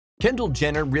Kendall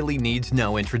Jenner really needs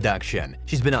no introduction.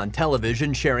 She's been on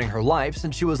television sharing her life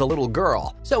since she was a little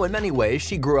girl, so in many ways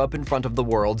she grew up in front of the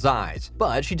world's eyes.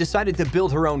 But she decided to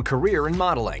build her own career in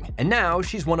modeling, and now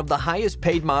she's one of the highest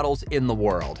paid models in the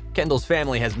world. Kendall's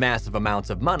family has massive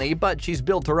amounts of money, but she's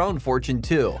built her own fortune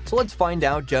too. So let's find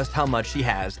out just how much she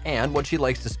has and what she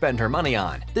likes to spend her money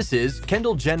on. This is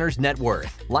Kendall Jenner's net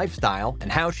worth, lifestyle,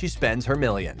 and how she spends her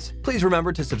millions. Please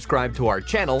remember to subscribe to our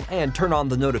channel and turn on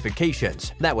the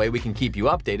notifications. That way we can keep you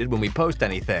updated when we post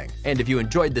anything. And if you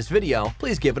enjoyed this video,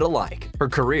 please give it a like. Her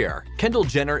career. Kendall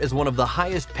Jenner is one of the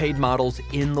highest paid models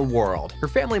in the world. Her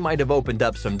family might have opened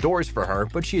up some doors for her,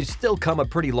 but she has still come a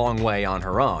pretty long way on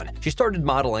her own. She started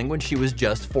modeling when she was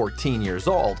just 14 years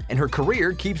old, and her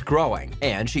career keeps growing,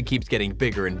 and she keeps getting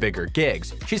bigger and bigger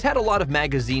gigs. She's had a lot of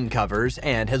magazine covers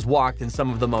and has walked in some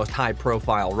of the most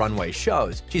high-profile runway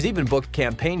shows. She's even booked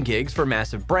campaign gigs for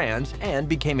massive brands and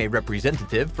became a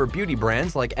representative for beauty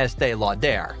brands like Estee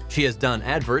Lauder. She has done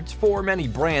adverts for many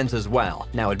brands as well.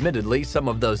 Now, admittedly, some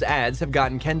of those ads have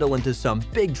gotten Kendall into some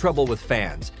big trouble with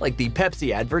fans, like the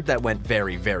Pepsi advert that went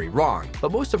very, very wrong.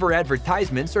 But most of her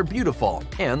advertisements are beautiful,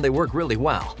 and they work really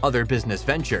well. Other business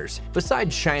ventures.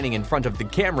 Besides shining in front of the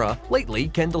camera, lately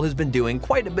Kendall has been doing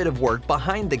quite a bit of work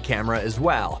behind the camera as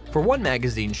well. For one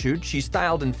magazine shoot, she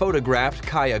styled and photographed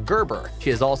Kaia Gerber.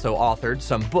 She has also authored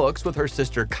some books with her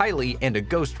sister Kylie and a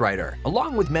ghostwriter.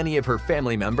 Along with many of her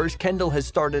family members, Kendall has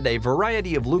started a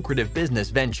variety of lucrative business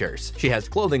ventures. She has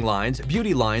clothing lines,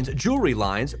 beauty lines, jewelry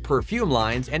lines, perfume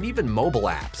lines, and even mobile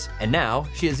apps. And now,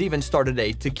 she has even started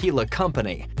a tequila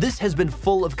company. This has been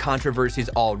full of controversies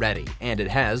already, and it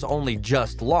has only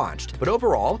just launched. But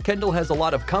overall, Kendall has a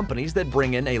lot of companies that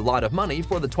bring in a lot of money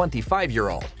for the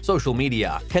 25-year-old. Social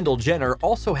media. Kendall Jenner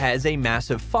also has a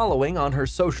massive following on her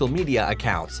social media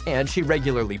accounts, and she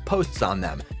regularly posts on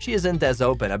them. She isn't as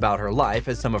open about her life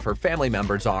as some of her family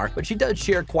members are, but she does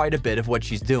share quite a bit of what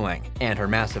she's doing. And her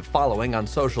massive following on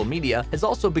social media has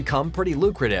also become pretty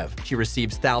lucrative. She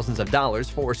receives thousands of dollars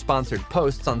for sponsored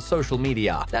posts on social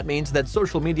media. That means that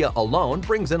social media alone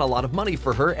brings in a lot of money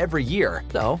for her every year.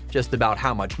 So, just about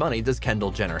how much money does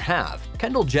Kendall Jenner have?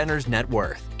 Kendall Jenner's net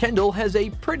worth. Kendall has a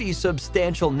pretty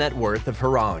substantial net worth of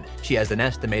her own. She has an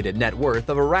estimated net worth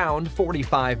of around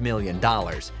 $45 million.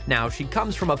 Now, she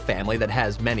comes from a family that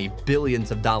has many billions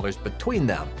of dollars between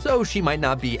them, so she might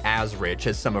not be as rich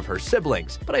as some of her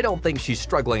siblings, but I don't think she's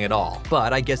struggling at all.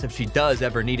 But I guess if she does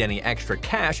ever need any extra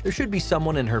cash, there should be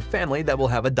someone in her family that will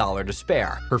have a dollar to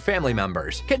spare. Her family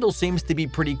members. Kendall seems to be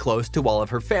pretty close to all of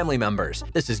her family members.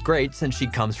 This is great since she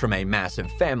comes from a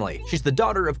massive family. She's the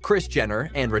daughter of Kris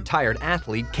Jenner and retired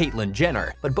athlete Caitlyn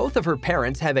Jenner, but both of her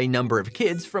parents have a number of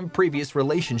kids from previous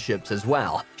relationships as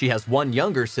well. She has one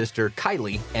younger sister,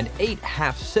 Kylie, and 8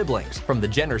 half-siblings. From the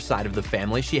Jenner side of the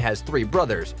family, she has 3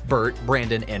 brothers, Bert,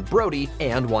 Brandon, and Brody,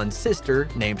 and one sister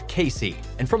named Casey.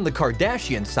 And from the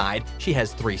Kardashian side, she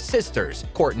has 3 sisters,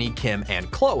 Kourtney, Kim,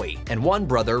 and Khloe, and one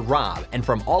brother, Rob. And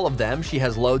from all of them, she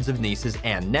has loads of nieces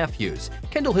and nephews.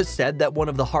 Kendall has said that one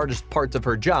of the hardest parts of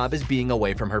her job is being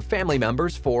away from her family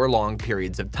members for long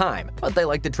periods of time, but they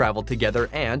like to travel together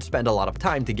and spend a lot of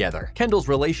time together. Kendall's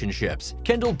relationships.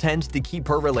 Kendall tends to keep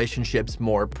her relationships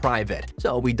more private,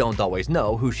 so we don't always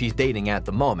know who she's dating at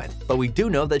the moment. But we do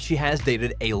know that she has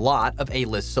dated a lot of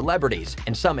A-list celebrities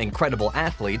and some incredible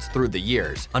athletes through the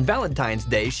years. On Valentine's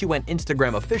Day, she went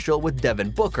Instagram official with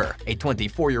Devin Booker, a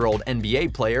 24-year-old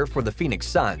NBA player for the Phoenix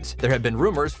Suns. There have been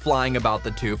rumors flying about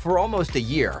the two for almost a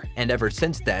year, and ever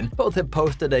since then, both have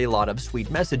posted a lot of sweet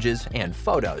messages and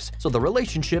photos, so the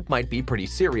relationship might be pretty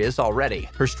serious already.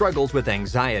 Her struggles with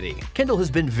anxiety. Kendall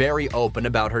has been very open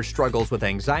about her struggles with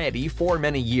anxiety for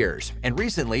many years, and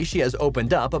recently she has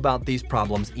opened up about these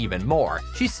problems even more.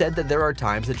 She said that there are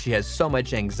times that she has so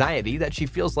much anxiety that she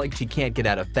feels like she can't get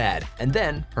out of bed, and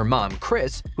then her mom,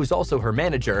 Kris, who's also her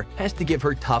manager, has to give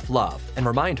her tough love and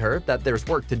remind her that there's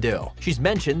work to do. She's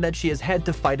mentioned that she has had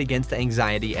to fight against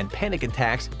anxiety and panic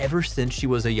attacks ever since she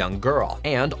was a young girl,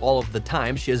 and all of the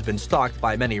time she has been stalked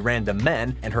by many random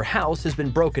men, and her house has been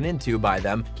broken into by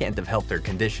them can't have helped her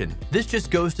condition. This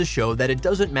just goes to show that it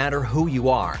doesn't matter who you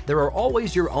are, there are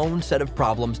always your own set of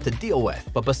problems to deal with.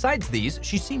 But besides these,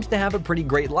 she seems to have a pretty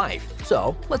great life.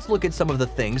 So let's look at some of the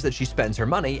things that she spends her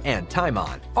money and time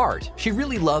on. Art. She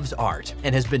really loves art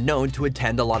and has been known to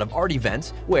attend a lot of art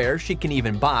events where she can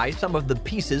even buy some of the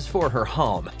pieces for her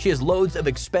home. She has loads of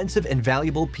expensive and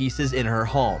valuable pieces in her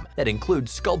home that include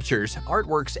sculptures,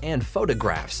 artworks, and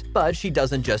photographs. But she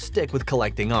doesn't just stick with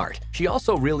collecting art. She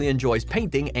also really enjoys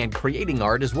painting and creating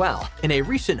art as well. In a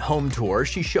recent home tour,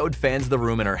 she showed fans the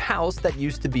room in her house that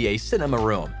used to be a cinema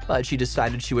room, but she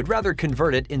decided she would rather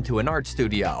convert it into an art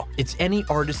studio. It's any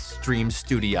artist's artist's dream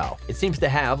studio. It seems to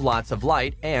have lots of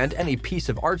light and any piece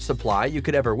of art supply you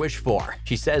could ever wish for.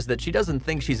 She says that she doesn't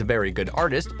think she's a very good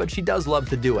artist, but she does love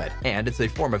to do it, and it's a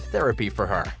form of therapy for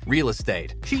her. Real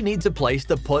estate. She needs a place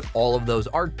to put all of those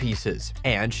art pieces,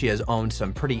 and she has owned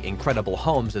some pretty incredible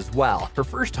homes as well. Her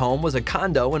first home was a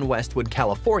condo in Westwood,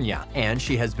 California, and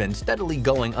she has been steadily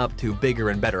going up to bigger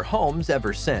and better homes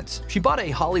ever since. She bought a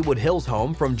Hollywood Hills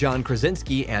home from John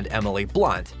Krasinski and Emily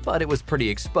Blunt, but it was pretty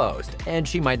exposed, and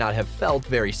she might not have felt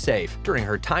very safe. During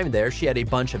her time there, she had a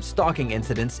bunch of stalking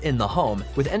incidents in the home,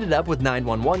 which ended up with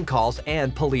 911 calls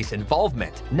and police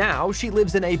involvement. Now, she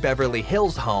lives in a Beverly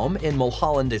Hills home in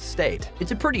Mulholland Estate.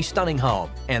 It's a pretty stunning home,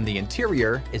 and the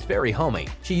interior is very homey.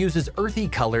 She uses earthy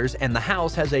colors, and the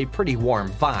house has a pretty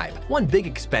warm vibe. One big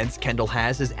expense Kendall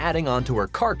has is adding on to her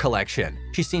car collection.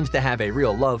 She seems to have a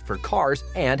real love for cars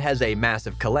and has a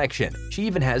massive collection. She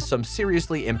even has some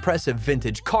seriously impressive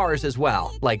vintage cars as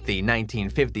well, like the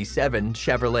 1957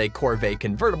 Chevrolet Corvette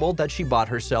convertible that she bought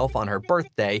herself on her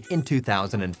birthday in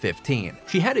 2015.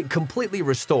 She had it completely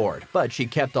restored, but she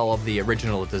kept all of the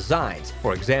original designs,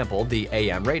 for example, the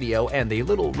AM radio and the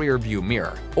little rear view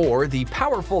mirror, or the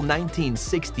powerful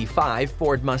 1965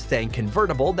 Ford Mustang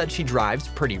convertible that she drives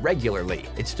pretty regularly.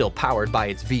 It's still powered by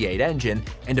its V8 engine,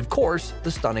 and of course, the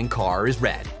stunning car is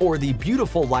red. Or the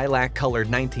beautiful lilac-colored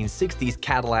 1960s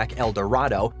Cadillac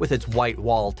Eldorado with its white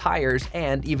wall tires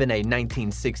and even a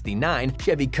 1969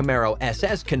 Chevy Camaro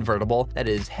SS convertible that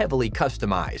is heavily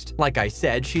customized. Like I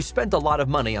said, she spent a lot of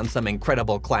money on some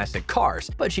incredible classic cars,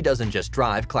 but she doesn't just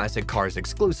drive classic cars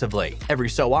exclusively. Every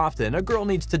so often, a girl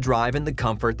needs to drive in the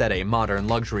comfort that a modern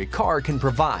luxury car can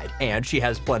provide, and she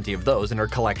has plenty of those in her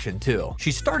collection too.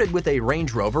 She started with a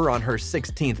Range Rover on her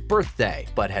 16th birthday,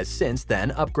 but has since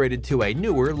then upgraded to a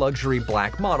newer luxury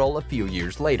black model a few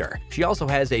years later. She also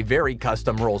has a very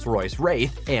custom Rolls-Royce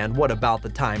Wraith, and what about the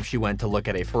time she went to look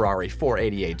at a Ferrari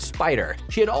 488 Spider?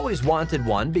 She had always wanted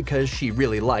one because she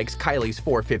really likes Kylie's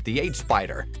 458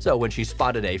 Spider, so when she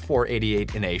spotted a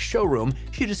 488 in a showroom,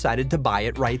 she decided to buy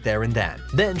it right there and then.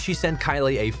 Then she sent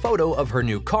Kylie a photo of her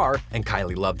new car, and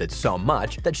Kylie loved it so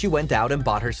much that she went out and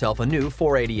bought herself a new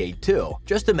 488 too.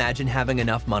 Just imagine having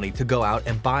enough money to go out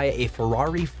and buy a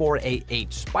Ferrari 488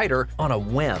 Spider on a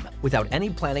whim, without any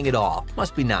planning at all.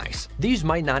 Must be nice. These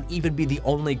might not even be the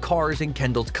only cars in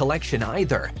Kendall's collection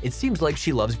either. It seems like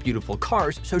she loves beautiful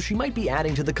cars, so she might be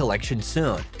adding to the collection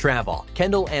soon. Travel.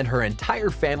 Kendall and her entire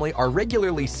family are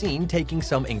regularly seen taking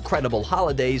some incredible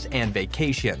holidays and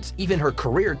vacations. Even her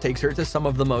career takes her to some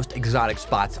of the most exotic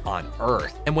spots on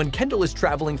Earth. And when Kendall is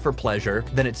traveling for pleasure,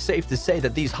 then it's safe to say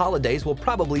that these holidays will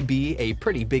probably be a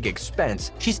pretty big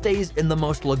expense. She stays in the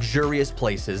most luxurious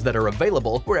places that are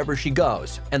available wherever she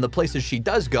goes, and the places she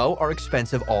does go are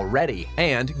expensive already.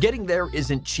 And getting there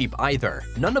isn't cheap either.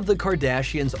 None of the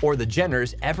Kardashians or the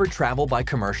Jenners ever travel by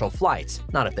commercial flights.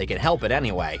 Not if they can help it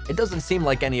anyway. It doesn't seem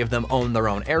like any of them own their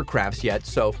own aircrafts yet,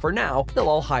 so for now, they'll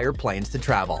all hire planes to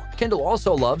travel. Kendall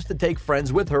also loves to take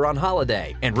friends with her on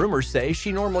holiday, and rumors say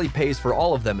she normally pays for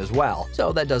all of them as well,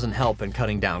 so that doesn't help in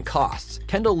cutting down costs.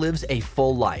 Kendall lives a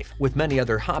full life, with many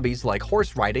other hobbies like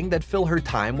horse riding that fill her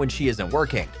time when she isn't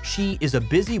working. She is a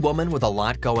busy woman with a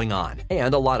lot going on,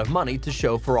 and a lot of money to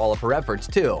show for all of her efforts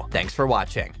too. Thanks for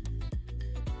watching.